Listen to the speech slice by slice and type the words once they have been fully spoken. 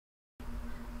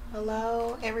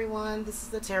Hello everyone, this is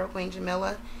the Tarot Queen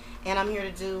Jamila, and I'm here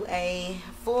to do a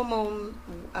full moon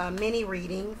mini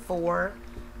reading for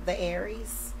the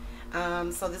Aries.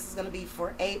 So this is going to be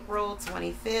for April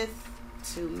 25th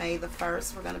to May the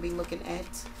 1st. We're going to be looking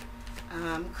at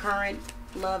current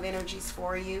love energies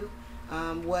for you,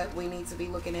 what we need to be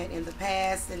looking at in the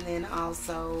past, and then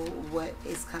also what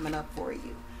is coming up for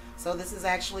you. So this is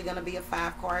actually going to be a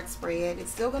 5-card spread. It's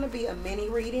still going to be a mini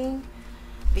reading,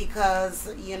 because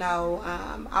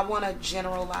I want to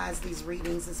generalize these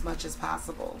readings as much as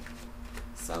possible.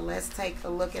 So let's take a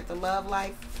look at the love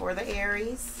life for the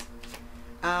Aries.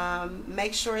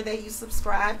 Make sure that you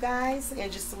subscribe, guys,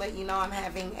 and just to let you know, I'm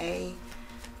having a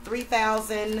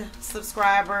 3,000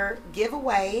 subscriber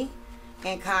giveaway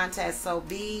and contest, so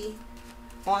be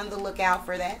on the lookout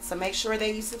for that. So make sure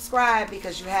that you subscribe,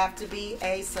 because you have to be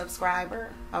a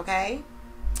subscriber, okay?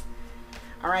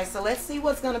 Alright, so let's see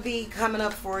what's going to be coming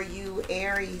up for you,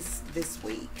 Aries, this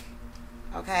week.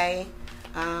 Okay?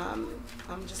 I'm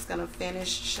just going to finish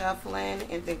shuffling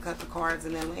and then cut the cards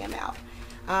and then lay them out.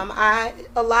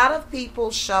 A lot of people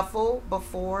shuffle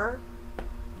before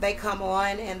they come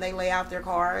on and they lay out their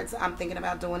cards. I'm thinking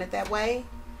about doing it that way.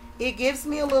 It gives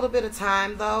me a little bit of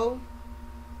time, though,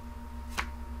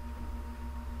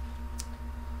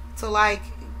 to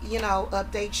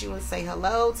update you and say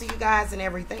hello to you guys and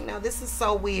everything. Now, this is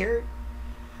so weird.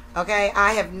 Okay,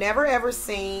 I have never ever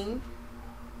seen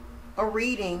a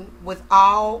reading with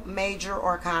all major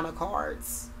arcana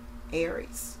cards,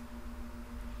 Aries.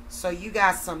 So you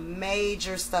got some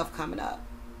major stuff coming up.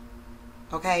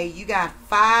 Okay, you got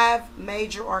 5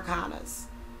 major arcanas.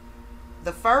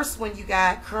 The first one you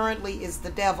got currently is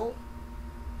the Devil.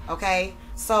 Okay,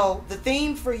 so the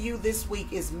theme for you this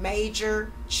week is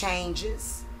major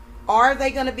changes. Are they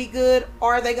going to be good?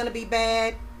 Are they going to be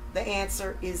bad? The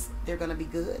answer is they're going to be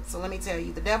good. So let me tell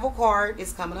you, the Devil card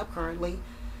is coming up currently.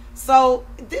 So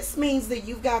this means that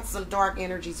you've got some dark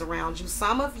energies around you.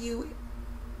 Some of you,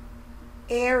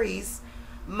 Aries,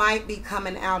 might be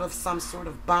coming out of some sort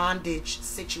of bondage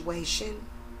situation.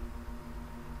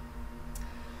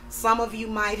 Some of you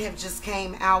might have just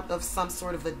came out of some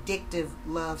sort of addictive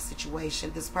love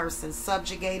situation. This person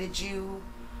subjugated you.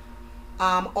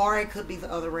 Or it could be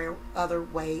the other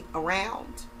way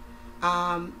around.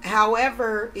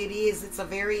 However it's a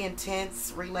very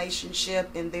intense relationship,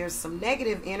 and there's some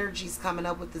negative energies coming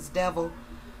up with this Devil,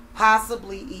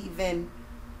 possibly even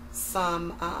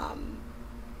some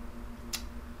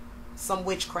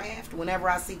witchcraft. Whenever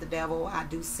I see the Devil, I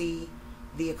do see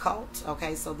the occult.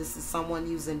 Okay, so this is someone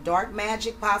using dark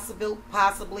magic,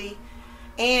 possibly.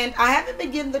 And I haven't been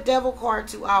getting the Devil card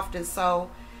too often, so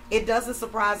it doesn't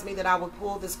surprise me that I would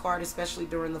pull this card, especially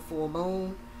during the full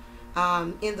moon.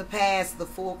 In the past, the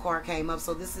Fool card came up.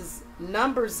 So this is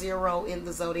number 0 in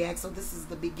the zodiac. So this is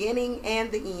the beginning and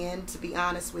the end, to be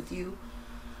honest with you.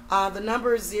 The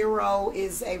number 0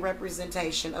 is a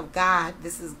representation of God.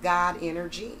 This is God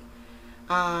energy.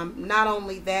 Not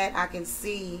only that, I can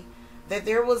see that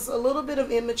there was a little bit of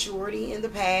immaturity in the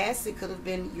past. It could have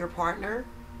been your partner.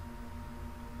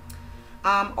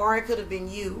 Or it could have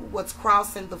been you. What's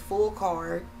crossing the Fool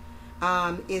card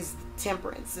is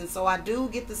Temperance. And so I do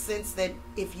get the sense that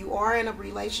if you are in a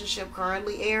relationship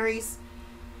currently, Aries,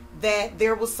 that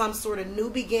there was some sort of new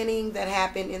beginning that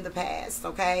happened in the past.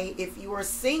 Okay, if you are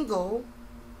single,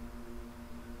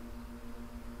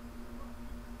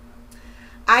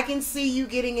 I can see you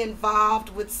getting involved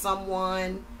with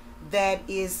someone that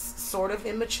is sort of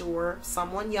immature,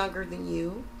 someone younger than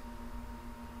you,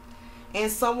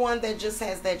 and someone that just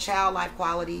has that childlike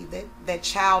quality, that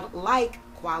childlike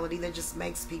quality that just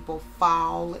makes people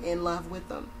fall in love with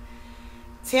them.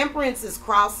 Temperance is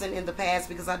crossing in the past,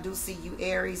 because I do see you,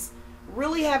 Aries,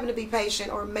 really having to be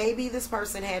patient, or maybe this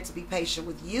person had to be patient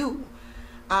with you,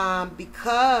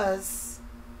 because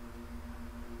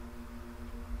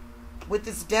with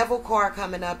this Devil card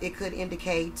coming up, it could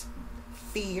indicate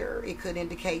fear. It could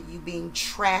indicate you being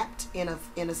trapped in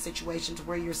a situation to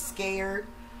where you're scared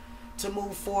to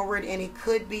move forward, and it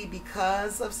could be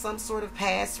because of some sort of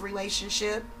past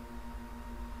relationship,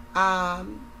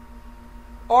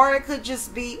 or it could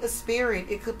just be a spirit.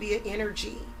 It could be an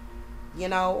energy,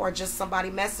 or just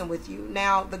somebody messing with you.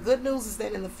 Now, the good news is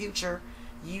that in the future,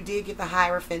 you did get the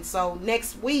Hierophant. So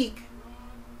next week,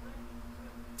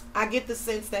 I get the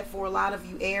sense that for a lot of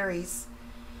you, Aries,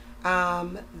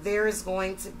 there is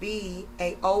going to be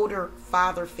an older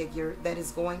father figure that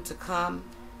is going to come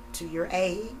to your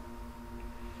aid.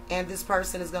 And this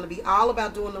person is going to be all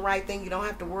about doing the right thing. You don't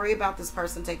have to worry about this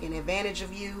person taking advantage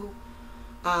of you,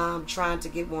 trying to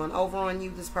get one over on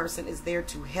you. This person is there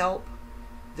to help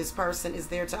This person is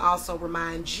there to also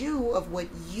remind you of what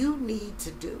you need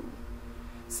to do.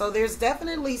 So there's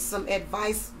definitely some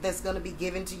advice that's going to be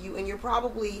given to you, and you're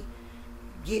probably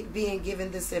being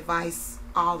given this advice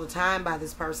all the time by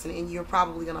this person, and you're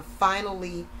probably going to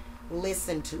finally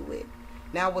listen to it.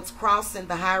 Now, what's crossing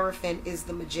the Hierophant is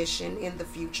the Magician in the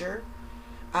future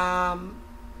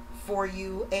for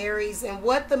you, Aries. And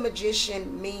what the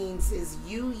Magician means is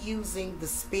you using the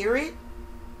spirit,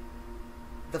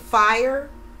 the fire,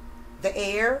 the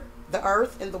air, the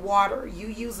earth, and the water. You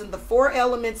using the 4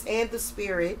 elements and the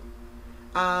spirit,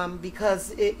 because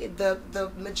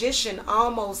the Magician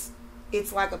almost,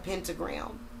 it's like a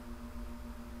pentagram.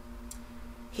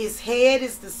 His head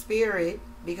is the spirit,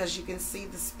 because you can see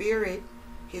the spirit,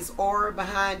 his aura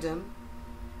behind him,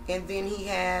 and then he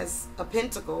has a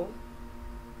pentacle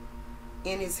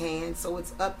in his hand, so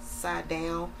it's upside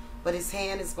down, but his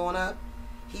hand is going up.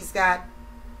 He's got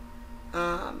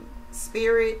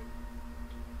spirit,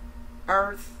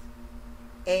 earth,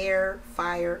 air,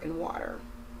 fire, and water.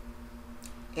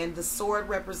 And the sword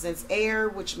represents air,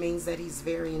 which means that he's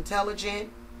very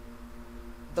intelligent.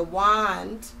 The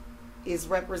wand is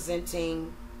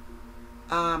representing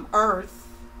fire.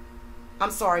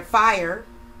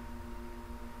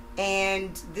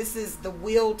 And this is the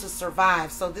will to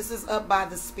survive. So this is up by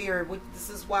the spirit. This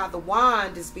is why the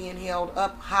wand is being held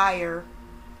up higher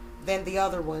than the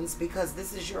other ones, because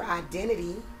this is your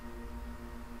identity.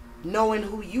 Knowing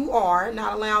who you are,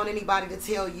 not allowing anybody to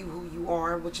tell you who you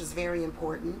are, which is very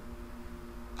important.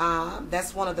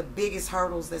 That's one of the biggest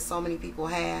hurdles that so many people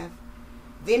have.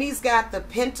 Then he's got the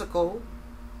pentacle,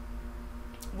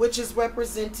 which is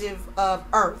representative of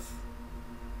earth.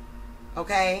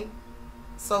 Okay?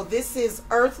 So this is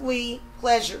earthly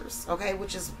pleasures, okay,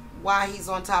 which is why he's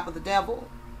on top of the devil.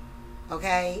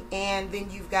 Okay? And then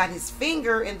you've got his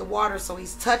finger in the water, so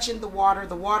he's touching the water.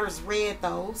 The water's red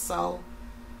though, so,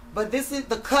 but this is,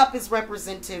 the cup is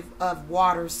representative of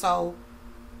water. So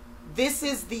this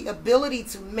is the ability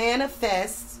to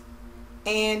manifest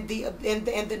and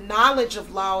the knowledge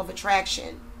of law of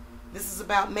attraction. This is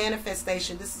about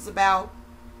manifestation. This is about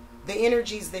the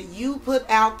energies that you put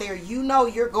out there. You know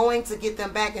you're going to get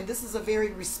them back, and this is a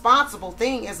very responsible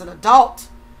thing as an adult.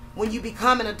 When you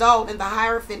become an adult, and the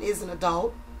Hierophant is an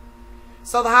adult.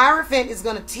 So the Hierophant is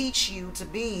going to teach you to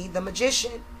be the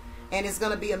Magician, and it's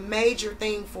going to be a major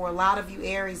thing for a lot of you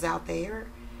Aries out there.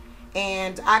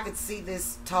 And I could see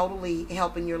this totally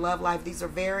helping your love life. These are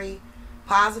very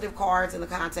positive cards in the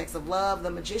context of love. The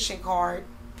Magician card,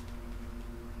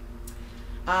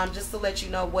 just to let you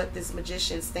know what this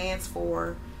Magician stands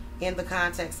for in the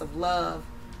context of love.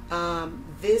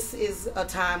 This is a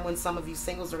time when some of you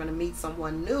singles are going to meet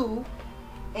someone new,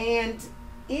 and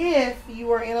if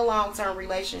you are in a long-term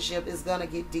relationship, it's going to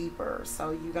get deeper.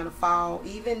 So you're going to fall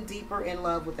even deeper in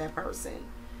love with that person,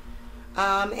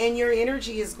 and your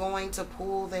energy is going to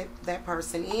pull that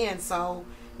person in. So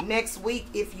next week,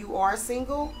 if you are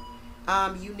single,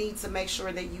 you need to make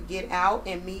sure that you get out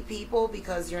and meet people,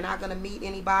 because you're not going to meet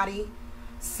anybody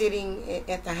sitting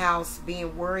at the house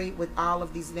being worried with all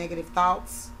of these negative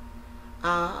thoughts.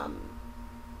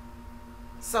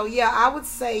 So yeah, I would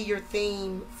say your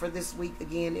theme for this week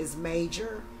again is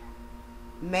major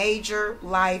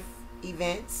life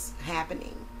events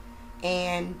happening,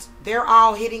 and they're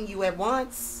all hitting you at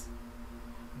once.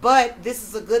 But this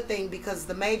is a good thing, because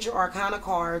the major arcana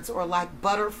cards are like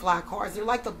butterfly cards. They're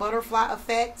like the butterfly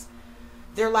effect.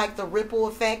 They're like the ripple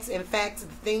effects. In fact, the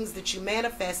things that you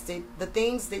manifested, the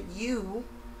things that you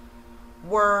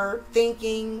were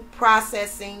thinking,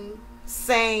 processing,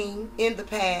 saying in the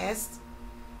past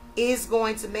is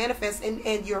going to manifest.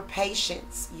 And your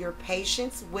patience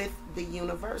with the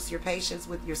universe, your patience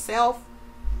with yourself,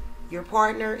 your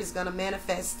partner is going to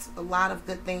manifest a lot of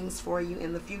good things for you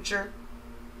in the future.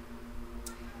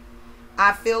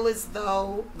 I feel as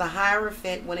though the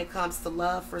Hierophant, when it comes to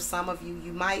love, for some of you,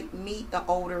 you might meet an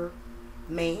older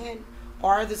man,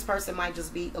 or this person might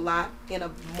just be in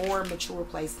a more mature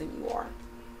place than you are.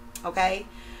 Okay?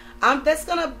 That's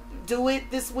going to do it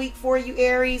this week for you,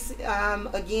 Aries.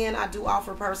 Again, I do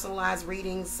offer personalized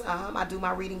readings. I do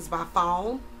my readings by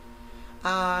phone.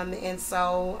 And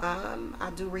so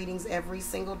I do readings every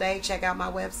single day. Check out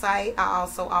my website. I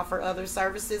also offer other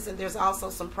services, and there's also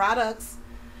some products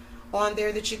on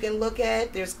there that you can look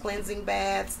at. There's cleansing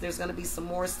baths. There's going to be some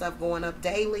more stuff going up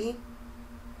daily.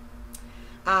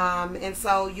 And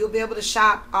so you'll be able to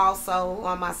shop also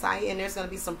on my site, and there's going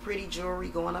to be some pretty jewelry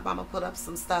going up. I'm going to put up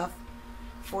some stuff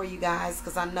for you guys,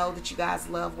 because I know that you guys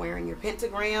love wearing your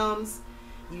pentagrams.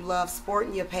 You love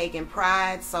sporting your pagan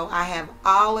pride. So I have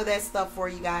all of that stuff for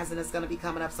you guys, and it's going to be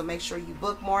coming up. So make sure you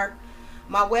bookmark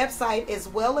my website, as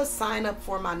well as sign up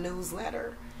for my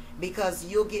newsletter, because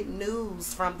you'll get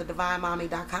news from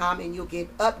thedivinemommy.com, and you'll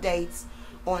get updates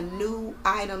on new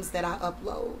items that I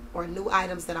upload or new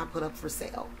items that I put up for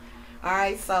sale. All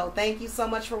right, so thank you so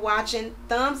much for watching.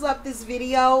 Thumbs up this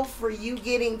video for you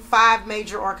getting 5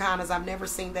 major arcanas. I've never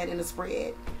seen that in a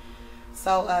spread.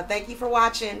 So thank you for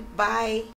watching. Bye.